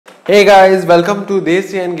Hey guys, welcome to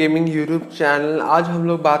देसी and gaming YouTube channel. आज हम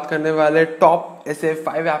लोग बात करने वाले टॉप ऐसे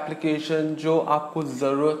 5 एप्लीकेशन जो आपको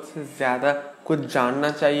ज़रूरत से ज़्यादा कुछ जानना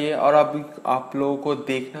चाहिए और अभी आप लोगों को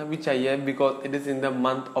देखना भी चाहिए because it is in the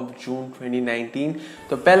month of June 2019।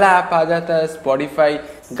 तो पहला ऐप आ जाता है स्पॉटिफाई।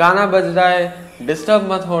 गाना बज रहा है,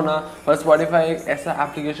 डिस्टर्ब मत होना। और स्पॉटिफाई एक ऐसा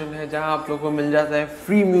एप्लीकेशन है जहां आप लोगों को मिल जाता है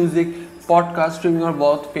फ्री म्यूजिक, पॉडकास्ट स्ट्रीमिंग और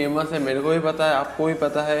बहुत फेमस है। मेरे को भी पता है, आपको भी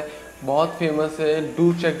पता है, बहुत फेमस है।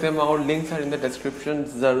 Do check them out, links are in the description,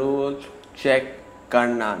 जरूर चेक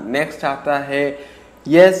करना। नेक्स्ट आता है,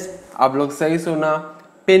 यस आप लोग सही सुना,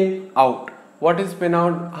 pin out. What is pin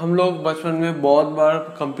out? हम लोग बचपन में बहुत बार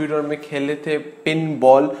कंप्यूटर में खेले थे पिन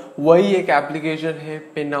बॉल, वही एक एप्लीकेशन है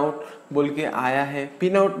पिन आउट बोल के आया है।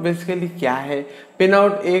 पिन आउट बेसिकली क्या है? पिन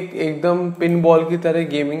आउट एक एकदम पिन बॉल की तरह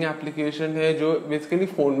गेमिंग एप्लीकेशन है जो बेसिकली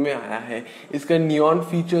फ़ोन में आया है। इसका नियॉन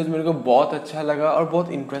फीचर्स मेरे को बहुत अच्छा लगा और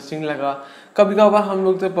बहुत इंटरेस्टिंग लगा। कभी कभार हम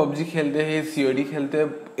लोग तो पबजी खेलते हैं, सीओडी खेलते हैं,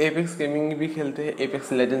 एपेक्स गेमिंग भी खेलते हैं,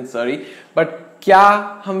 एपेक्स लेजेंड सॉरी, बट क्या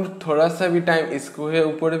हम थोड़ा सा भी टाइम इसको है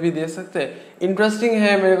ऊपर भी दे सकते हैं? इंटरेस्टिंग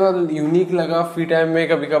है, मेरे को यूनिक लगा। फ्री टाइम में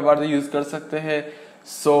कभी कभार तो यूज़ कर सकते हैं।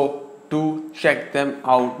 सो to check them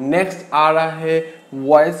out. Next आ रहा है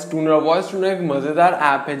वॉइस ट्यूनर। वॉइस ट्यूनर एक मज़ेदार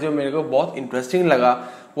ऐप है जो मेरे को बहुत इंटरेस्टिंग लगा।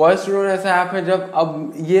 वॉइस ट्यूनर ऐसा ऐप है जब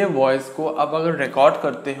अब ये वॉइस को अब अगर रिकॉर्ड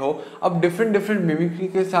करते हो, अब डिफरेंट मिमिक्री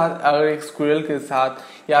के साथ, अगर एक स्क्विरल के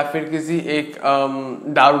साथ या फिर किसी एक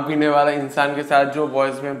दारू पीने वाला इंसान के साथ जो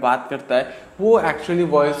वॉइस में बात करता है, वो एक्चुअली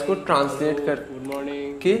वॉइस को ट्रांसलेट कर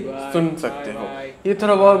के सुन सकते हो। ये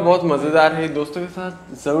थोड़ा बहुत मज़ेदार है, दोस्तों के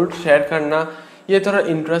साथ ज़रूर शेयर करना। ये थोड़ा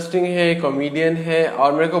इंटरेस्टिंग है, कॉमेडियन है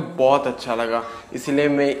और मेरे को बहुत अच्छा लगा, इसलिए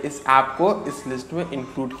मैं इस ऐप को इस लिस्ट में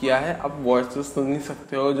इंक्लूड किया है। अब वॉइस तो सुन नहीं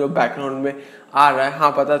सकते हो जो बैकग्राउंड में आ रहा है।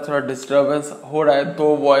 हाँ पता, थोड़ा डिस्टर्बेंस हो रहा है, दो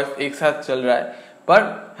वॉइस एक साथ चल रहा है,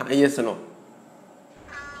 पर हाँ ये सुनो।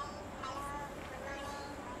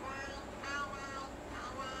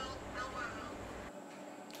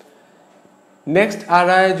 नेक्स्ट आ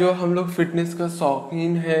रहा है जो हम लोग फिटनेस का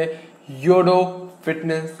शौकीन है, योडो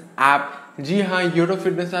फिटनेस ऐप। जी हाँ, योडो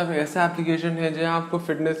फिटनेस ऐप ऐसा एप्लीकेशन है जहाँ आपको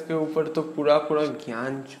फिटनेस के ऊपर तो पूरा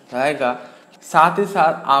ज्ञान छुपाएगा, साथ ही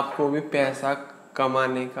साथ आपको भी पैसा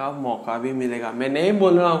कमाने का मौका भी मिलेगा। मैं नहीं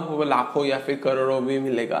बोल रहा हूँ आपको लाखों या फिर करोड़ों भी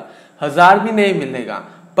मिलेगा, 1000 भी नहीं मिलेगा,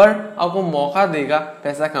 पर आपको मौका देगा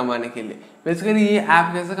पैसा कमाने के लिए। बेसिकली ये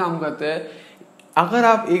ऐप कैसे काम करते हैं? अगर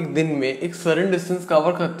आप एक दिन में एक सर्टेन डिस्टेंस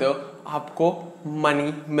कवर करते हो, आपको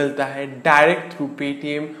मनी मिलता है डायरेक्ट थ्रू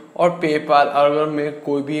पेटीएम और पेपाल। अगर मैं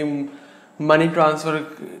कोई भी मनी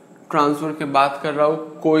ट्रांसफ़र की बात कर रहा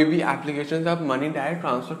हूँ, कोई भी एप्लीकेशन से आप मनी डायरेक्ट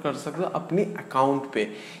ट्रांसफ़र कर सकते हो अपनी अकाउंट पे।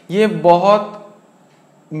 ये बहुत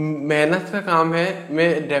मेहनत का काम है,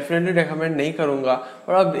 मैं डेफिनेटली रेकमेंड नहीं करूँगा,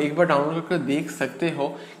 और आप एक बार डाउनलोड करके देख सकते हो,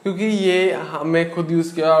 क्योंकि ये मैं खुद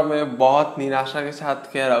यूज़ किया और मैं बहुत निराशा के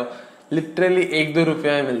साथ कह रहा हूँ। लिटरली 1-2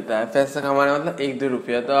 रुपया में मिलता है पैसा कमाना, मतलब 1-2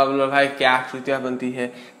 रुपया। तो आप लोग भाई क्या चुतिया बनती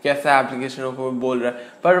है, कैसा एप्लीकेशन को बोल रहा है,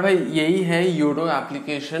 पर भाई यही है योडो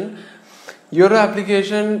एप्लीकेशन। योडो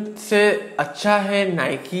एप्लीकेशन से अच्छा है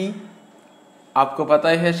नाइकी, आपको पता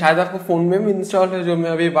ही है, शायद आपको फ़ोन में भी इंस्टॉल है जो मैं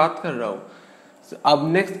अभी बात कर रहा हूँ।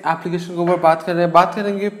 अब नेक्स्ट एप्लीकेशन के ऊपर बात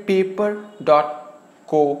करेंगे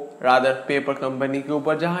paper.co, रादर पेपर कंपनी के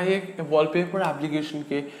ऊपर, जहाँ ये वॉलपेपर एप्लीकेशन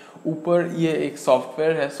के ऊपर ये एक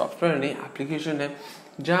सॉफ्टवेयर है, सॉफ्टवेयर नहीं एप्लीकेशन है,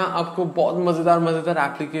 जहाँ आपको बहुत मज़ेदार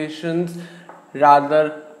applications,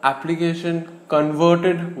 rather application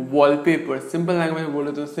converted wallpaper, simple language में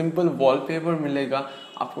बोले तो सिंपल वॉलपेपर मिलेगा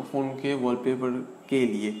आपको फ़ोन के वॉलपेपर के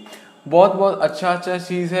लिए। बहुत अच्छा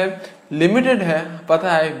चीज़ है। लिमिटेड है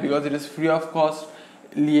पता है, because it is free of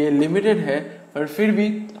cost, लिए लिमिटेड है, पर फिर भी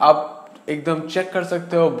आप एकदम चेक कर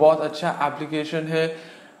सकते हो। बहुत अच्छा एप्लीकेशन है,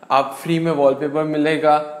 आप फ्री में वॉलपेपर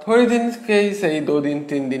मिलेगा, थोड़े दिन के ही सही, 2 दिन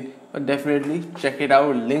 3 दिन, but definitely check it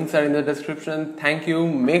out. Links are in the description. Thank you.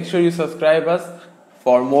 Make sure you subscribe us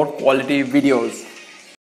for more quality videos.